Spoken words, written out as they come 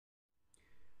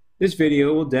This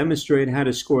video will demonstrate how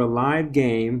to score a live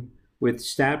game with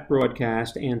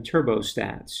Statbroadcast and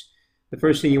TurboStats. The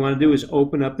first thing you want to do is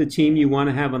open up the team you want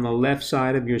to have on the left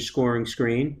side of your scoring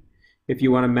screen. If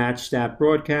you want to match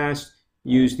Statbroadcast,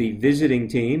 use the visiting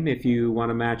team. If you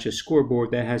want to match a scoreboard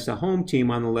that has the home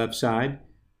team on the left side,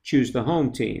 choose the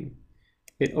home team.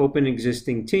 Hit Open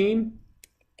Existing Team,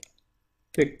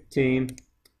 pick Team.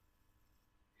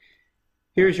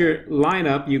 Here's your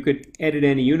lineup. You could edit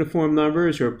any uniform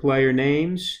numbers or player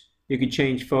names. You could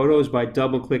change photos by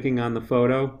double-clicking on the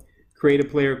photo. Create a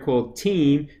player called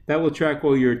Team. That will track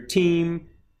all your team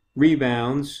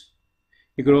rebounds.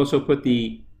 You could also put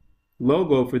the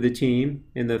logo for the team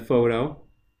in the photo.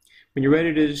 When you're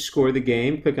ready to score the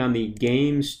game, click on the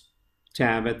Games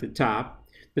tab at the top.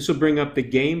 This will bring up the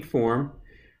game form.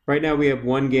 Right now we have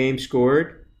one game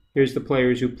scored. Here's the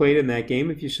players who played in that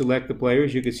game. If you select the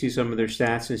players, you can see some of their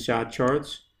stats and shot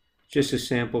charts. Just a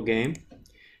sample game.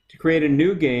 To create a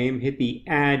new game, hit the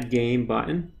Add Game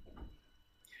button.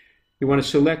 You want to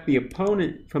select the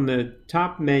opponent from the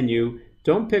top menu.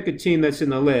 Don't pick a team that's in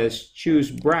the list.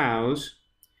 Choose Browse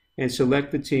and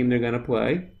select the team they're going to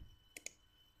play.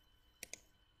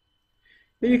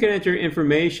 Then you can enter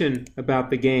information about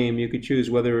the game. You could choose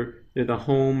whether they're the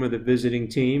home or the visiting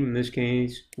team. In this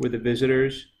case, we're the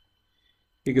visitors.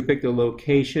 You could pick the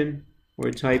location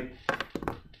or type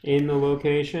in the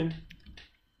location.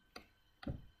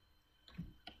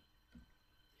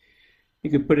 You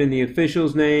could put in the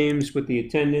officials' names, what the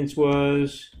attendance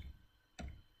was,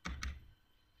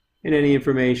 and any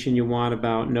information you want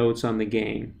about notes on the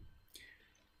game.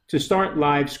 To start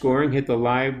live scoring, hit the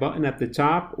live button at the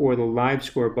top or the live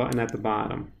score button at the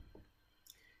bottom.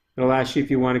 It'll ask you if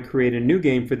you want to create a new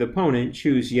game for the opponent.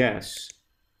 Choose yes.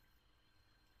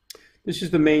 This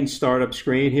is the main startup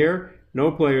screen here.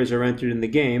 No players are entered in the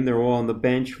game. They're all on the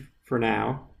bench for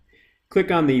now.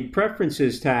 Click on the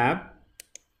Preferences tab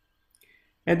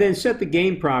and then set the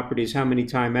game properties, how many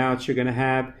timeouts you're going to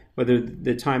have, whether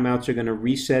the timeouts are going to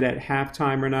reset at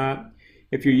halftime or not.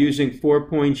 If you're using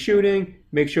 4-point shooting,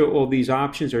 make sure all these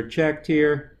options are checked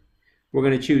here. We're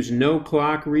going to choose no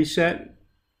clock reset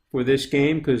for this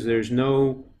game because there's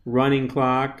no running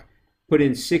clock. Put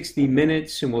in 60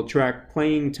 minutes and we'll track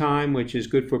playing time, which is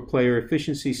good for player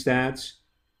efficiency stats.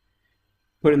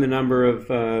 Put in the number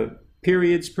of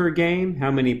periods per game,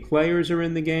 how many players are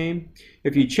in the game.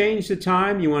 If you change the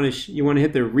time, you want to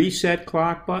hit the reset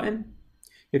clock button.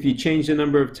 If you change the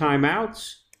number of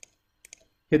timeouts,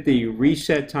 hit the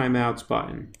reset timeouts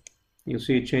button. You'll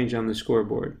see a change on the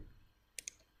scoreboard.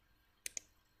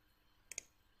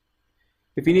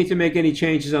 If you need to make any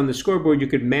changes on the scoreboard, you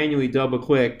could manually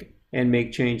double-click and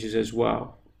make changes as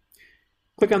well.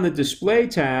 Click on the Display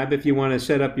tab if you want to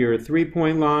set up your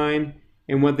three-point line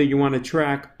and whether you want to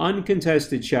track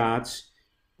uncontested shots.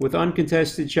 With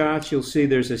uncontested shots, you'll see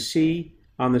there's a C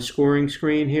on the scoring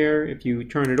screen here. If you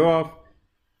turn it off,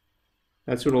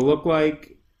 that's what it'll look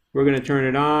like. We're going to turn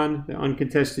it on. The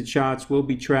uncontested shots will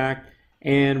be tracked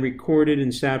and recorded in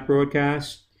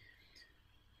Statbroadcast.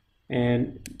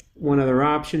 And one other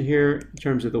option here, in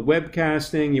terms of the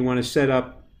webcasting, you want to set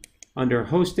up under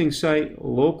Hosting Site,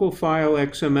 Local File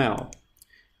XML.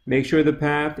 Make sure the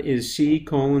path is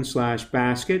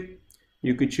C:/basket.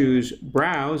 You could choose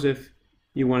Browse if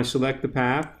you want to select the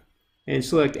path, and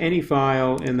select any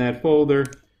file in that folder,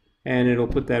 and it'll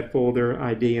put that folder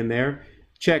ID in there.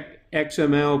 Check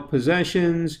XML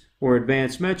possessions or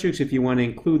advanced metrics if you want to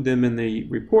include them in the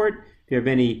report. If you have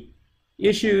any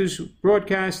issues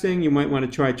broadcasting, you might want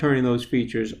to try turning those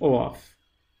features off.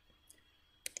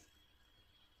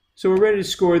 So we're ready to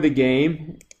score the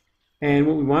game, and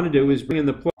what we want to do is bring in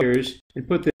the players and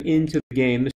put them into the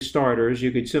game, the starters. You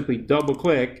could simply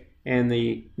double-click and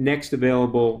the next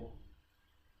available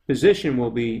position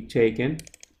will be taken.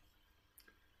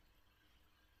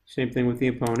 Same thing with the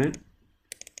opponent.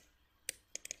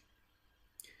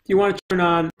 If you want to turn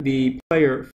on the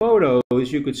player photos,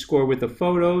 you could score with the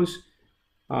photos.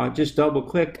 Just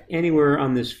double-click anywhere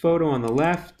on this photo on the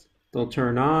left. They'll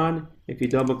turn on. If you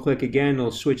double-click again,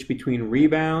 it'll switch between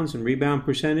rebounds and rebound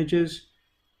percentages.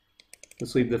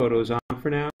 Let's leave the photos on for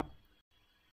now.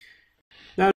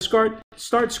 Now, to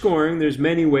start scoring, there's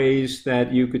many ways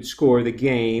that you could score the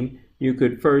game. You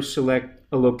could first select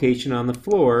a location on the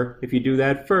floor. If you do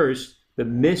that first, the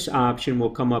miss option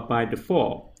will come up by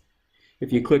default.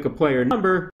 If you click a player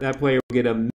number, that player will get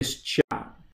a missed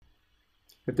shot.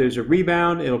 If there's a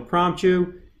rebound, it'll prompt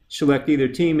you. Select either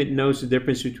team. It knows the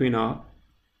difference between an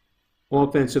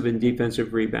offensive and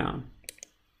defensive rebound.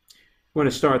 We want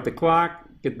to start the clock,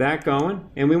 get that going,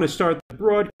 and we want to start the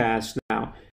broadcast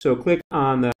now. So click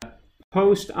on the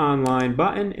Post Online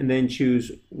button and then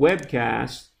choose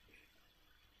Webcast.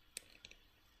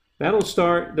 That'll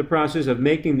start the process of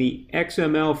making the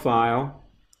XML file.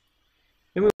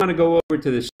 Then we want to go over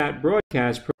to the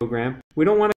Statbroadcast program. We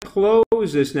don't want to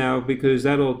close this now because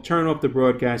that'll turn off the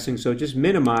broadcasting, so just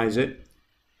minimize it.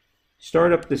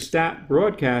 Start up the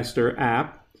Statbroadcaster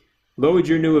app. Load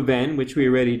your new event, which we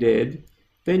already did.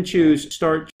 Then choose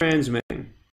Start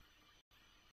Transmitting.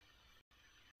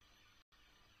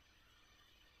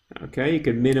 Okay, you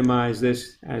can minimize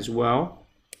this as well.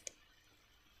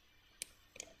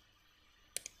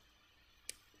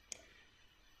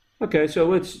 Okay, so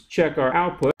let's check our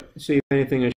output, see if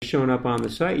anything has shown up on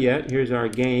the site yet. Here's our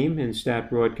game in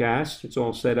Statbroadcast. It's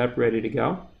all set up, ready to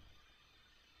go.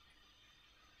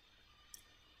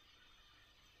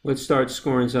 Let's start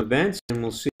scoring some events, and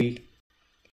we'll see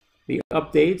the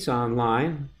updates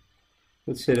online.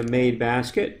 Let's hit a made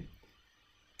basket.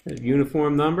 The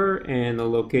uniform number and the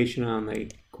location on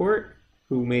the court,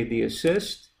 who made the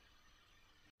assist.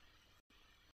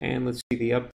 And let's see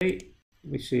the update.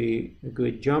 We see a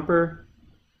good jumper,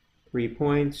 3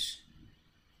 points.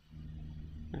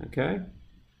 Okay,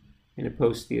 and it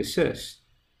posts the assist.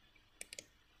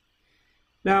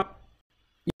 Now,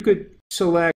 you could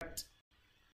select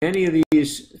any of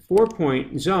these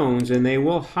 4-point zones and they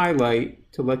will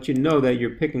highlight to let you know that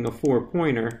you're picking a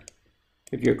 4-pointer.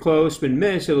 If you're close but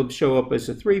miss, it'll show up as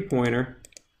a 3-pointer.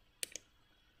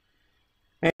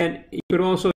 And you could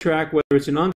also track whether it's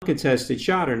an uncontested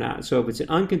shot or not. So if it's an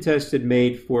uncontested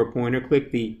made 4-pointer,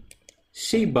 click the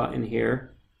C button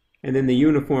here, and then the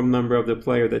uniform number of the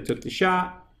player that took the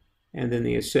shot, and then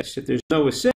the assist. If there's no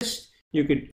assist, you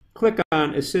could click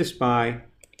on Assist By,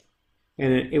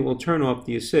 and it will turn off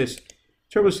the assist.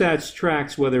 TurboStats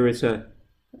tracks whether it's an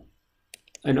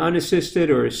unassisted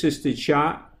or assisted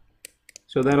shot.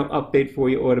 So that'll update for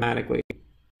you automatically.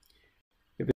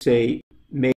 If it's a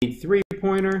made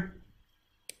 3-pointer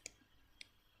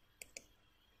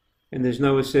and there's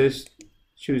no assist,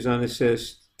 choose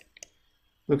unassist.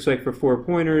 Looks like for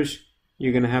 4-pointers,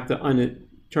 you're going to have to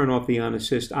turn off the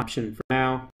unassist option for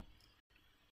now.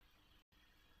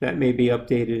 That may be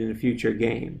updated in a future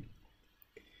game.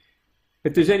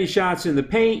 If there's any shots in the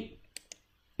paint,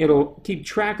 it'll keep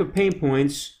track of paint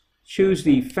points. Choose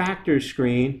the factor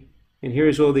screen. And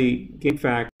here's all the game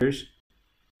factors.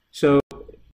 So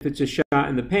if it's a shot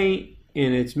in the paint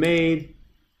and it's made,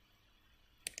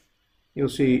 you'll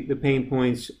see the paint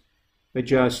points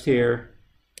adjust here.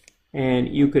 And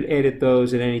you could edit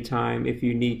those at any time if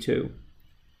you need to.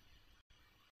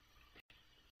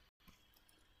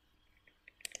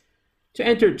 To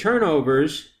enter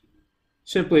turnovers,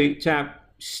 simply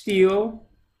tap Steal.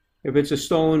 If it's a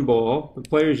stolen ball, the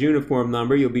player's uniform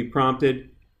number, you'll be prompted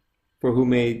for who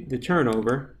made the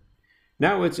turnover.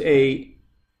 Now it's a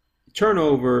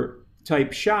turnover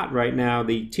type shot right now.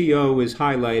 The TO is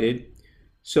highlighted.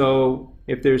 So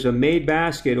if there's a made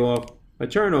basket off a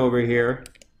turnover here,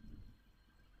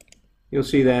 you'll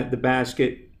see that the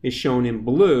basket is shown in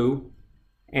blue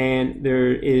and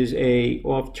there is a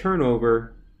off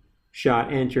turnover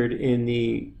shot entered in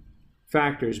the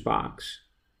factors box.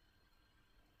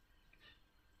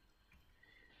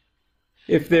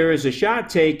 If there is a shot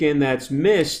taken that's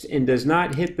missed and does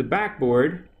not hit the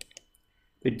backboard,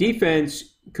 the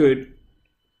defense could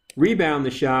rebound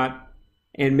the shot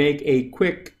and make a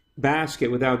quick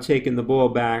basket without taking the ball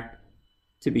back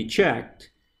to be checked.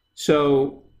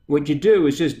 So what you do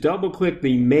is just double-click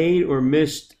the made or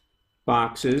missed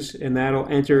boxes, and that'll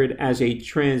enter it as a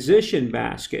transition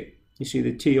basket. You see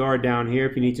the TR down here.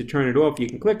 If you need to turn it off, you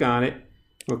can click on it,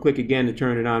 or click again to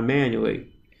turn it on manually.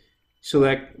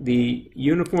 Select the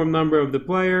uniform number of the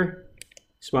player,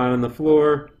 spot on the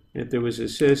floor, and if there was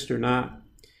assist or not.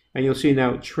 And you'll see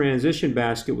now transition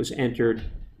basket was entered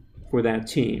for that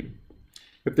team.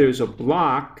 If there's a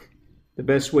block, the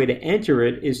best way to enter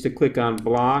it is to click on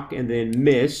block and then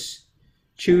miss.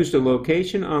 Choose the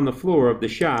location on the floor of the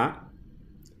shot,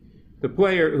 the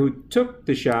player who took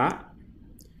the shot,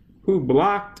 who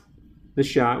blocked the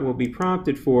shot will be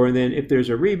prompted for, and then if there's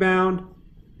a rebound,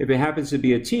 if it happens to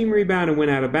be a team rebound and went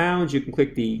out of bounds, you can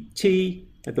click the T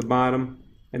at the bottom,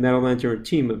 and that'll enter a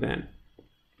team event.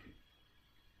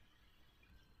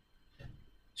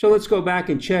 So let's go back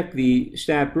and check the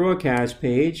Statbroadcast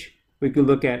page. We could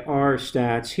look at our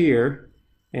stats here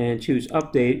and choose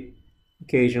Update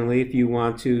occasionally if you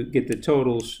want to get the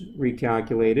totals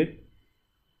recalculated.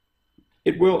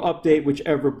 It will update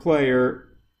whichever player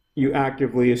you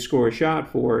actively score a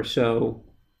shot for. So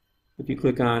if you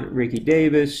click on Ricky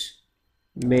Davis,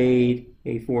 made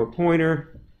a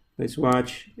 4-pointer, let's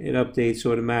watch, it updates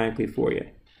automatically for you.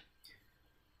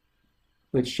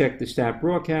 Let's check the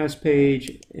Statbroadcast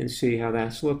page and see how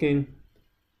that's looking.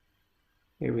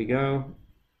 Here we go.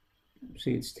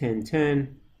 See, it's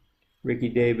 10-10. Ricky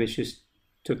Davis just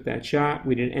took that shot.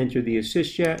 We didn't enter the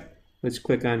assist yet. Let's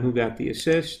click on who got the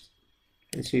assist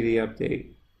and see the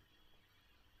update.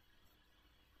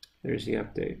 There's the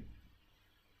update.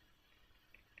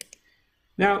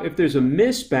 Now, if there's a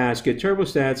missed basket,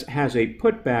 TurboStats has a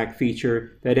putback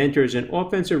feature that enters an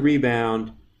offensive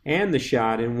rebound and the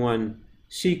shot in one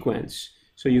sequence.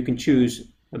 So you can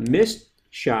choose a missed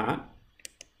shot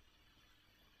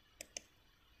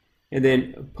and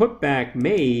then a putback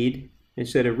made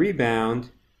instead of rebound,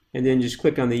 and then just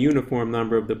click on the uniform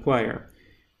number of the player.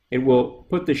 It will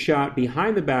put the shot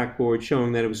behind the backboard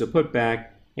showing that it was a putback,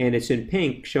 and it's in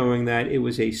pink showing that it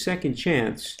was a second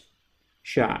chance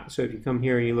shot. So if you come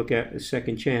here and you look at the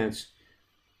second chance,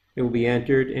 it will be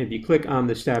entered. And if you click on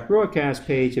the Statbroadcast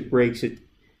page, it breaks it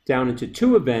down into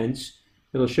two events.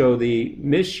 It'll show the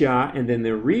missed shot and then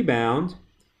the rebound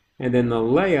and then the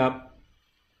layup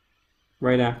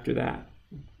right after that.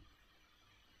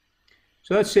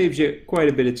 So that saves you quite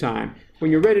a bit of time.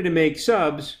 When you're ready to make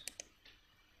subs,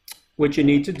 what you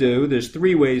need to do, there's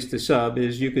three ways to sub,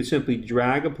 is you could simply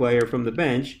drag a player from the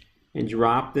bench and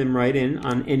drop them right in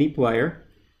on any player.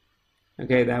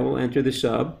 Okay, that will enter the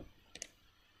sub.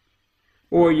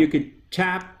 Or you could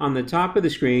tap on the top of the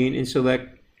screen and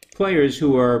select players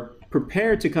who are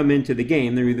prepared to come into the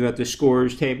game. They're either at the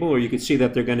scorer's table or you can see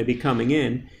that they're going to be coming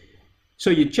in. So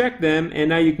you check them, and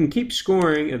now you can keep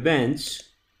scoring events.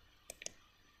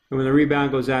 And when the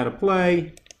rebound goes out of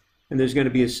play and there's going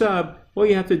to be a sub, all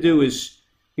you have to do is,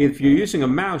 if you're using a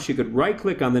mouse, you could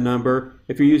right-click on the number.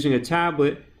 If you're using a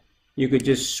tablet, you could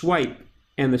just swipe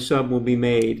and the sub will be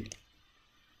made.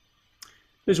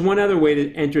 There's one other way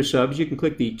to enter subs. You can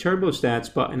click the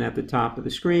TurboStats button at the top of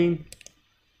the screen,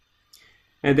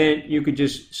 and then you could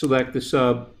just select the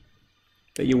sub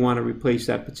that you want to replace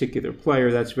that particular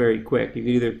player. That's very quick. You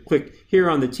can either click here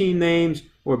on the team names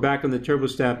or back on the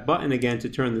TurboStat button again to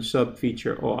turn the sub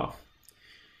feature off.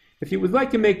 If you would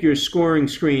like to make your scoring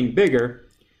screen bigger,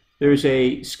 there's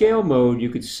a scale mode you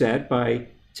could set by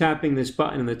tapping this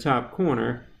button in the top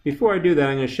corner. Before I do that,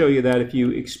 I'm going to show you that if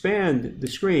you expand the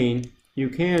screen, you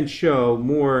can show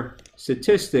more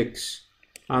statistics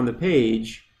on the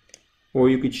page, or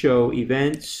you could show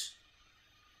events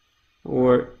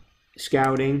or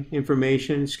scouting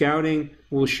information. Scouting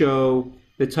will show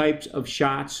the types of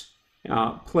shots,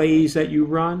 plays that you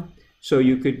run. So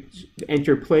you could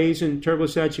enter plays in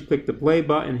TurboStats. You click the play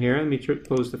button here. Let me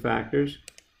close the factors.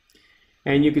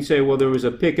 And you could say, well, there was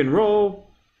a pick and roll.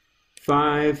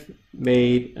 5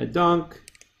 made a dunk,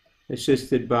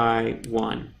 assisted by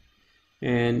 1.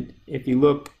 And if you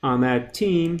look on that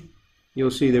team,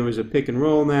 you'll see there was a pick and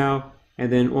roll now,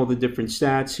 and then all the different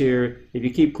stats here. If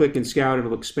you keep clicking Scout,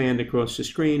 it'll expand across the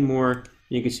screen more.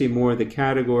 You can see more of the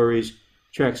categories,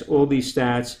 tracks all these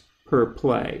stats per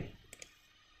play.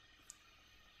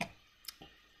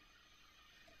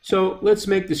 So let's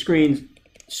make the screen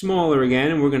smaller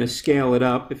again, and we're going to scale it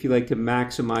up. If you like to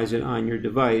maximize it on your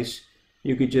device,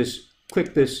 you could just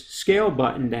click this scale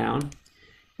button down,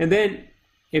 and then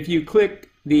if you click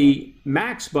the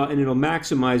max button, it'll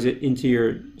maximize it into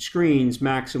your screen's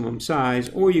maximum size,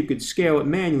 or you could scale it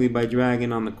manually by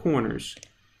dragging on the corners.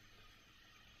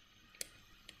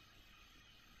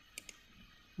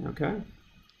 Okay.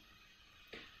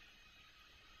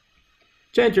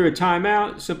 To enter a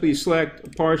timeout, simply select a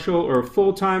partial or a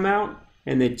full timeout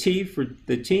and the T for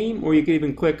the team, or you can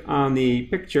even click on the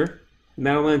picture, and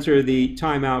that'll enter the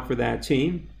timeout for that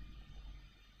team.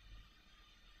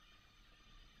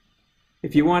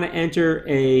 If you want to enter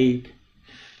a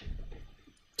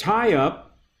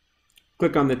tie-up,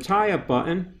 click on the tie-up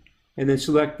button and then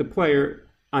select the player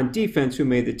on defense who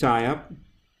made the tie-up.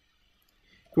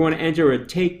 If you want to enter a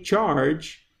take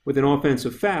charge with an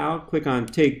offensive foul, click on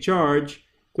take charge,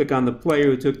 click on the player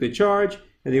who took the charge,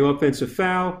 and the offensive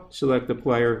foul, select the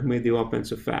player who made the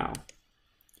offensive foul.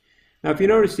 Now if you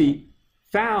notice, the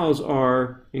fouls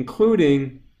are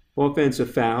including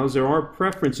offensive fouls. There are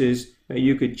preferences that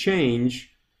you could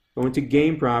change. Go into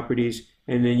game properties,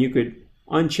 and then you could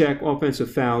uncheck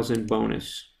offensive fouls in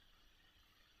bonus.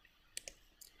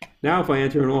 Now if I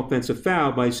enter an offensive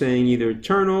foul by saying either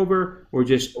turnover or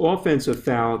just offensive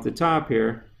foul at the top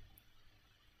here,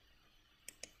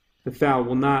 the foul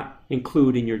will not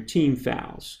include in your team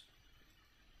fouls.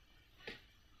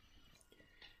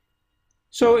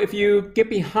 So if you get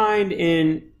behind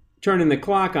in turning the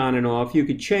clock on and off, you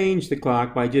could change the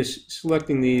clock by just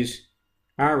selecting these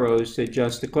arrows to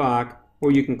adjust the clock,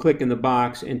 or you can click in the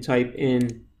box and type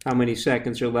in how many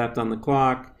seconds are left on the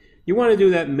clock. You want to do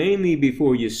that mainly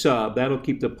before you sub. That'll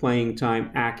keep the playing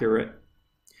time accurate.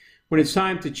 When it's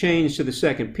time to change to the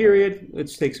second period,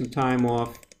 let's take some time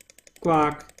off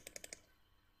clock,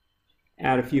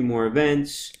 add a few more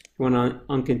events. You want an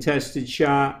uncontested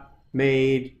shot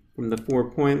made from the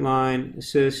 4-point line,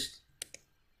 assist.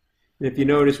 And if you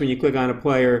notice when you click on a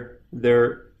player,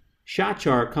 their shot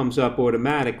chart comes up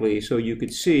automatically so you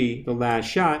could see the last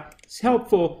shot. It's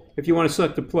helpful if you want to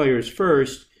select the players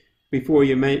first before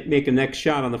you make a next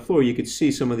shot on the floor. You could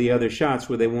see some of the other shots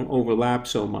where they won't overlap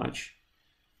so much.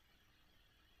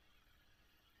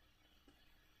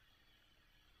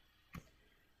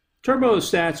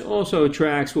 TurboStats also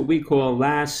tracks what we call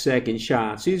last-second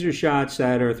shots. These are shots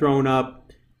that are thrown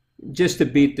up just to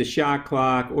beat the shot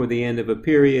clock or the end of a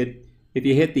period. If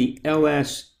you hit the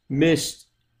LS missed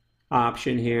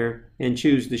option here and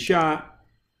choose the shot,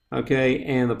 okay,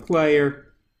 and the player,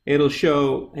 it'll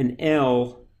show an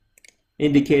L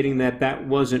indicating that that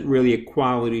wasn't really a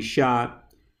quality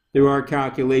shot. There are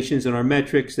calculations in our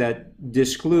metrics that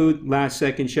disclude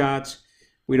last-second shots.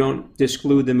 We don't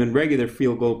disclude them in regular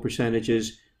field goal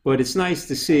percentages, but it's nice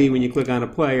to see when you click on a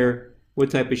player what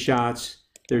type of shots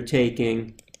they're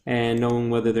taking and knowing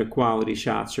whether they're quality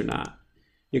shots or not.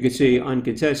 You can see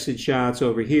uncontested shots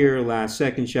over here, last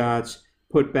second shots,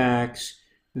 putbacks.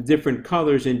 The different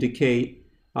colors indicate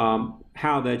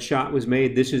how that shot was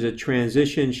made. This is a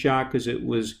transition shot because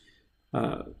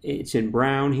it's in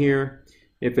brown here.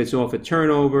 If it's off a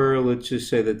turnover, let's just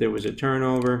say that there was a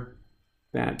turnover.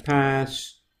 Bad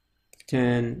pass,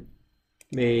 10,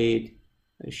 made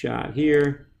a shot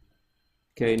here.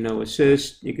 Okay, no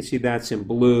assist. You can see that's in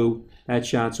blue. That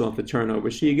shot's off a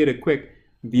turnover. So you get a quick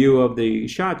view of the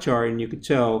shot chart and you can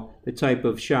tell the type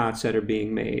of shots that are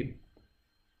being made.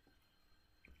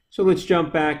 So let's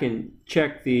jump back and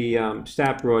check the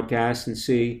Statbroadcast and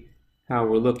see how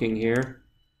we're looking here.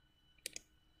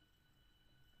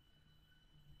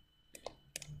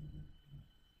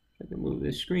 I can move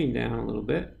this screen down a little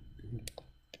bit.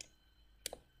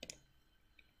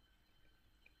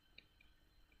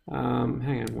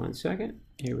 Hang on one second.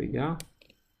 Here we go.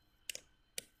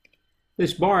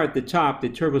 This bar at the top, the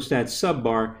TurboStats sub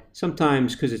bar,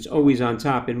 sometimes because it's always on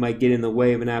top, it might get in the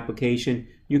way of an application.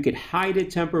 You could hide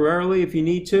it temporarily if you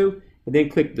need to, and then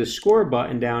click the score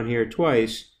button down here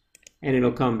twice, and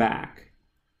it'll come back.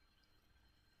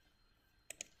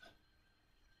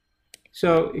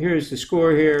 So here's the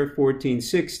score here,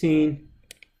 14-16.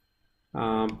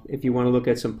 If you want to look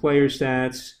at some player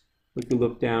stats, we can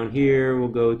look down here. We'll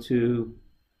go to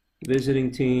visiting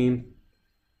team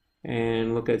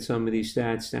and look at some of these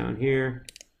stats down here.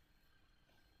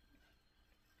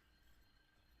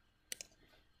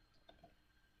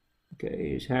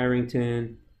 Okay, here's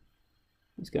Harrington.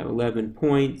 He's got 11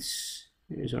 points.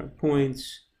 Here's our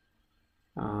points.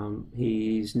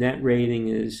 His net rating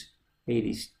is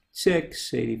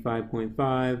 86,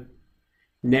 85.5.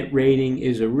 Net rating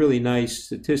is a really nice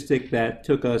statistic that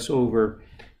took us over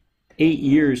 8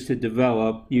 years to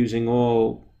develop using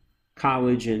all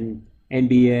college and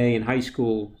NBA and high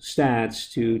school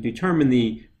stats to determine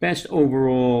the best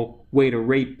overall way to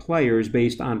rate players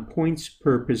based on points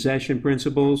per possession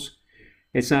principles.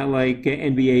 It's not like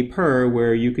NBA per,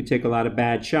 where you could take a lot of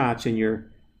bad shots and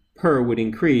your per would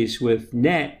increase. With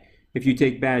net, if you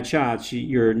take bad shots,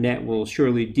 your net will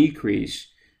surely decrease.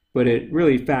 But it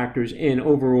really factors in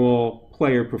overall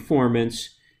player performance.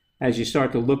 As you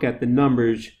start to look at the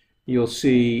numbers, you'll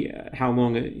see how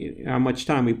much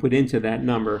time we put into that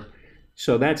number.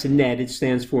 So that's net. It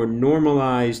stands for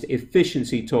normalized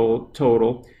efficiency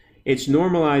total. It's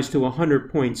normalized to a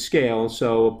 100-point scale.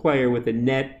 So a player with a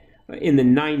net in the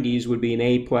 90s would be an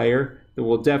A player. There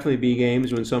will definitely be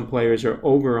games when some players are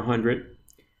over 100,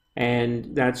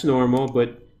 and that's normal.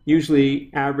 But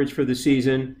usually, average for the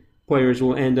season, players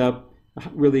will end up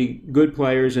really good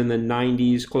players in the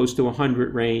 90s, close to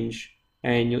 100 range,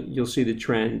 and you'll see the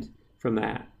trend from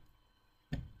that.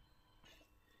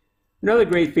 Another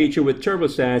great feature with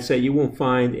TurboStats that you won't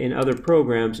find in other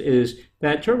programs is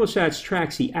that TurboStats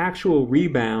tracks the actual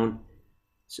rebound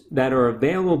that are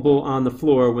available on the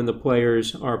floor when the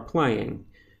players are playing.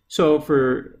 So,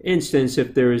 for instance,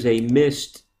 if there is a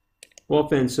missed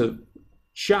offensive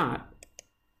shot,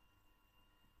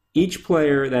 each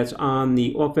player that's on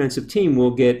the offensive team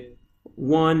will get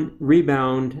one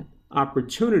rebound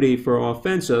opportunity for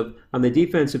offensive. On the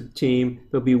defensive team,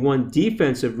 there'll be one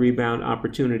defensive rebound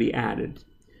opportunity added.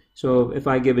 So if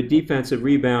I give a defensive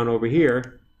rebound over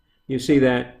here, you see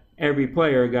that every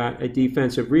player got a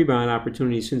defensive rebound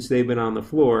opportunity since they've been on the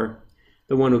floor.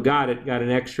 The one who got it got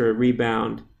an extra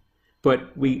rebound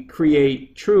but we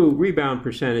create true rebound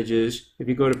percentages. If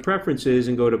you go to preferences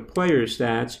and go to player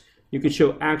stats, you can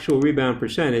show actual rebound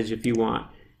percentage if you want.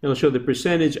 It'll show the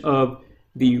percentage of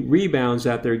the rebounds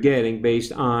that they're getting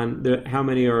based on how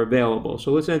many are available.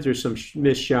 So let's enter some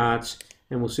missed shots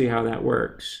and we'll see how that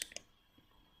works.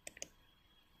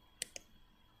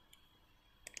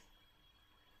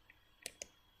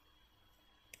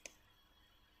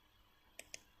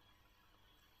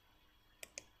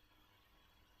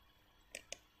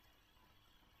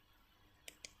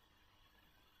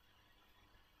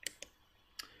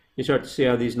 You start to see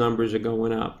how these numbers are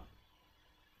going up.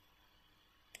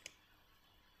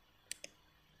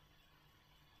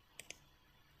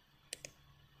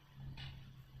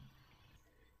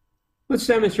 Let's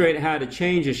demonstrate how to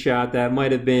change a shot that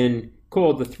might have been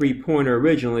called the three-pointer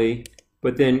originally,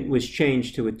 but then was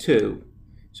changed to a 2.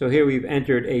 So here we've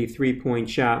entered a three-point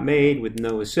shot made with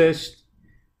no assist.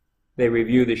 They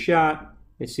review the shot.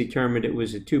 It's determined it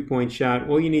was a 2-point shot.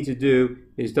 All you need to do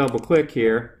is double-click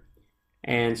here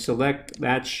and select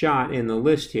that shot in the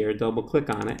list here. Double-click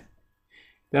on it.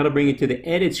 That'll bring you to the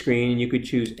edit screen, and you could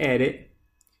choose edit,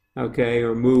 okay,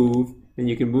 or move, and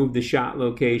you can move the shot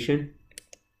location.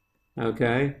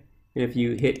 Okay, and if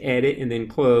you hit edit and then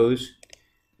close,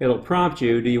 it'll prompt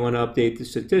you, do you want to update the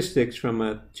statistics from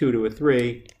a 2 to a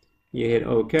 3? You hit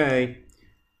OK.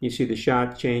 You see the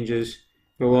shot changes.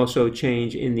 It'll also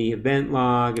change in the event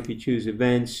log. If you choose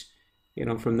events,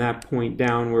 from that point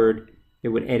downward, it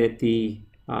would edit the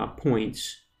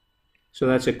points. So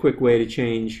that's a quick way to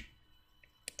change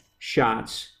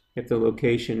shots if the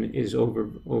location is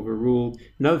overruled.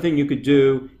 Another thing you could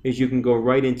do is you can go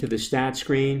right into the stat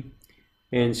screen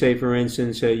and say, for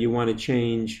instance, you want to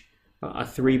change a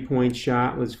 3-point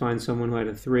shot. Let's find someone who had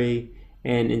a 3,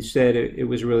 and instead it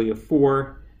was really a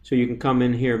 4. So you can come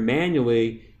in here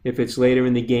manually. If it's later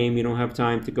in the game, you don't have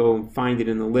time to go and find it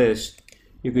in the list.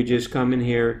 You could just come in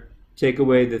here, take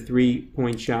away the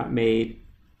 3-point shot made,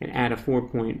 and add a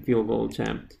 4-point field goal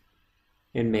attempt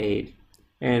and made,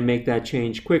 and make that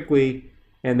change quickly,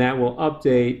 and that will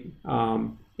update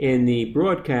in the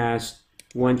broadcast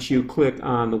once you click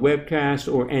on the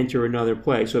webcast or enter another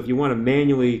play. So if you want to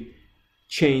manually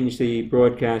change the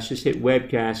broadcast, just hit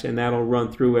webcast and that'll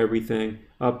run through everything,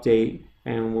 update,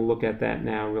 and we'll look at that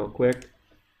now real quick.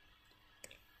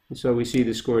 And so we see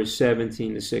the score is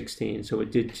 17 to 16, so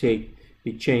it did take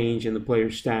the change and the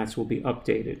player's stats will be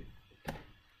updated.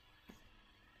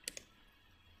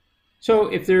 So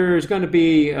if there's going to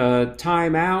be a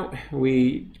timeout,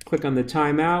 we click on the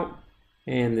timeout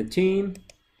and the team.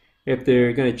 If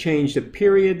they're going to change the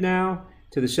period now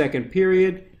to the second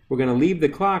period, we're going to leave the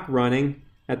clock running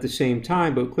at the same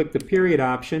time, but click the period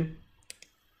option.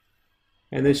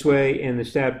 And this way, in the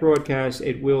stat broadcast,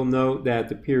 it will note that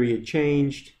the period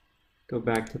changed. Go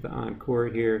back to the encore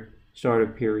here, start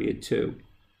of period 2.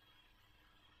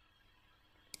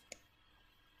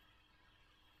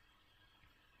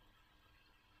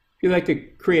 If you'd like to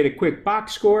create a quick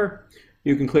box score,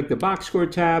 you can click the box score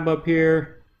tab up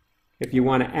here. If you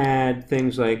want to add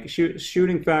things like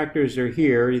shooting factors are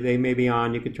here, they may be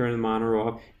on, you can turn them on or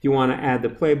off. If you want to add the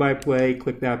play-by-play,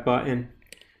 click that button.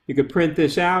 You could print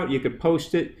this out, you could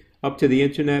post it up to the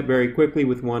internet very quickly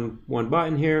with one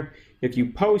button here. If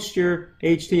you post your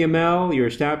HTML,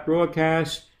 your stat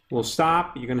broadcast will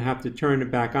stop. You're going to have to turn it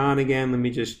back on again. Let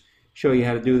me just show you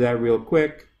how to do that real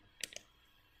quick.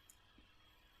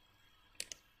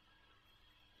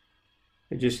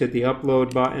 I just hit the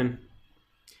upload button.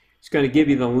 It's going to give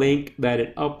you the link that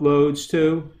it uploads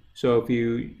to. So if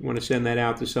you want to send that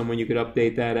out to someone, you could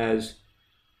update that as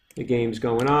the game's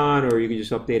going on, or you can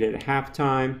just update it at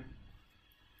halftime.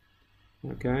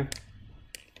 Okay.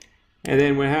 And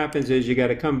then what happens is you got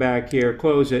to come back here,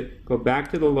 close it, go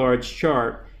back to the large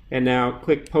chart, and now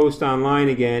click post online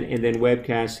again, and then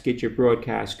webcast to get your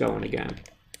broadcast going again.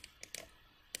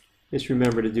 Just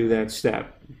remember to do that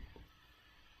step.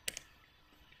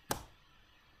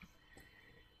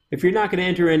 If you're not going to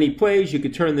enter any plays, you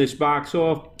could turn this box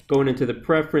off, going into the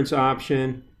preference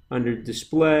option under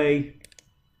display.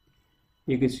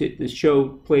 You can hit the show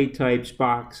play types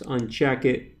box, uncheck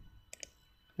it.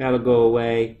 That'll go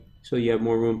away so you have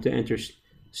more room to enter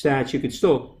stats. You could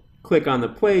still click on the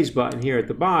plays button here at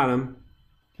the bottom,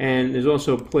 and there's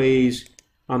also plays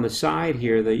on the side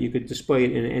here that you could display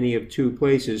it in any of 2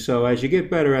 places. So as you get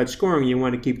better at scoring, you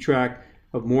want to keep track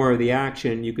of more of the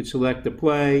action. You could select the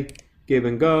play, give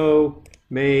and go,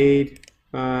 made,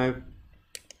 5,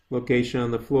 location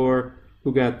on the floor,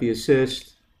 who got the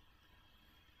assist.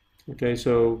 Okay,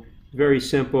 so very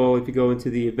simple. If you go into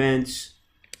the events,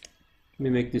 let me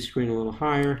make this screen a little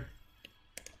higher.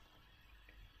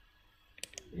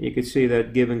 You can see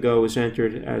that give and go is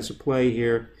entered as a play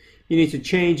here. You need to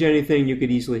change anything, you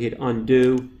could easily hit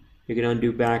undo. You can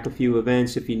undo back a few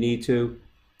events if you need to.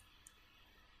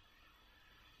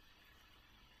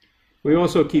 We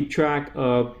also keep track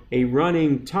of a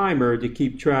running timer to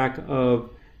keep track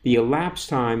of the elapsed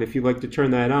time. If you'd like to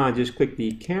turn that on, just click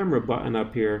the camera button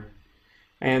up here.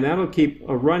 And that'll keep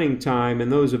a running time,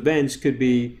 and those events could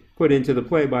be put into the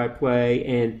play-by-play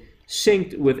and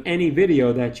synced with any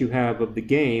video that you have of the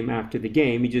game after the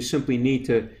game. You just simply need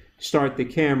to start the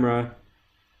camera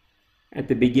at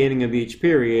the beginning of each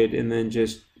period, and then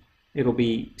it'll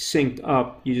be synced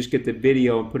up. You just get the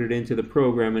video and put it into the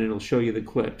program, and it'll show you the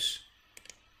clips.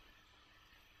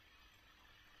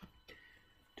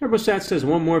 TurboStats has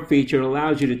one more feature. It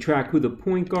allows you to track who the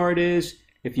point guard is.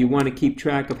 If you want to keep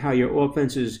track of how your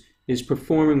offense is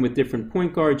performing with different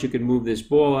point guards, you can move this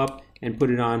ball up and put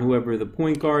it on whoever the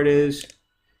point guard is.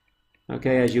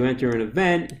 Okay, as you enter an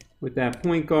event with that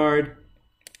point guard,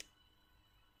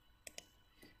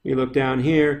 you look down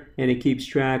here and it keeps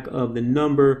track of the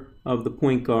number of the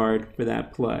point guard for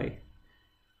that play.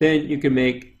 Then you can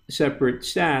make separate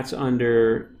stats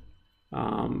under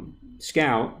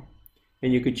Scout,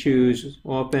 and you could choose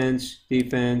offense,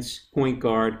 defense, point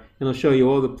guard, and it'll show you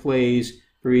all the plays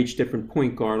for each different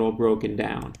point guard all broken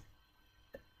down.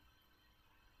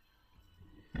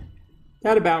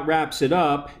 That about wraps it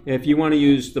up. If you want to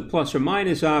use the plus or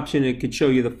minus option, it could show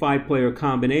you the 5-player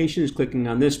combinations, clicking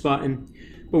on this button.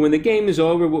 But when the game is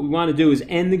over, what we want to do is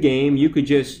end the game. You could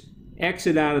just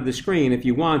exit out of the screen if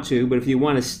you want to, but if you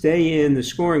want to stay in the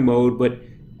scoring mode but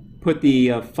put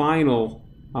the final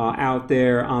out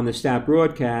there on the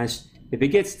Statbroadcast, if it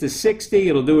gets to 60,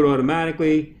 it'll do it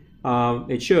automatically.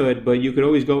 It should, but you could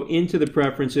always go into the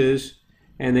preferences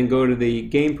and then go to the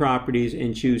game properties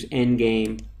and choose end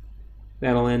game.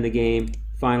 That'll end the game,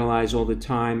 finalize all the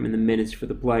time and the minutes for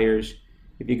the players.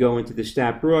 If you go into the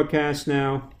Statbroadcast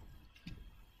now,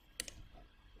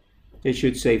 it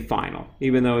should say final,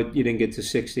 even though you didn't get to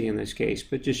 60 in this case.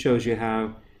 But it just shows you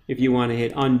how, if you want to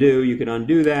hit undo, you can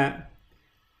undo that,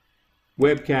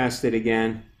 webcast it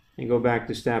again, and go back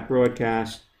to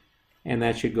Statbroadcast, and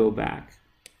that should go back.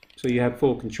 So you have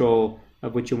full control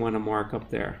of what you want to mark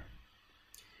up there.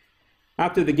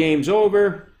 After the game's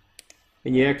over,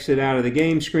 and you exit out of the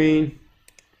game screen,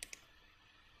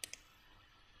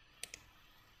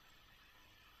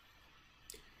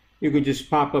 you can just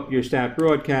pop up your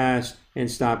Statbroadcast and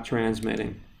stop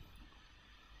transmitting.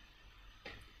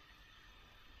 If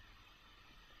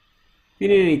you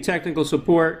need any technical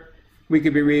support, we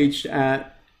could be reached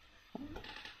at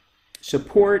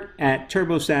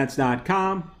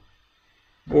support@turbostats.com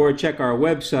or check our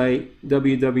website,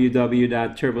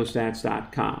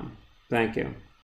 www.turbostats.com. Thank you.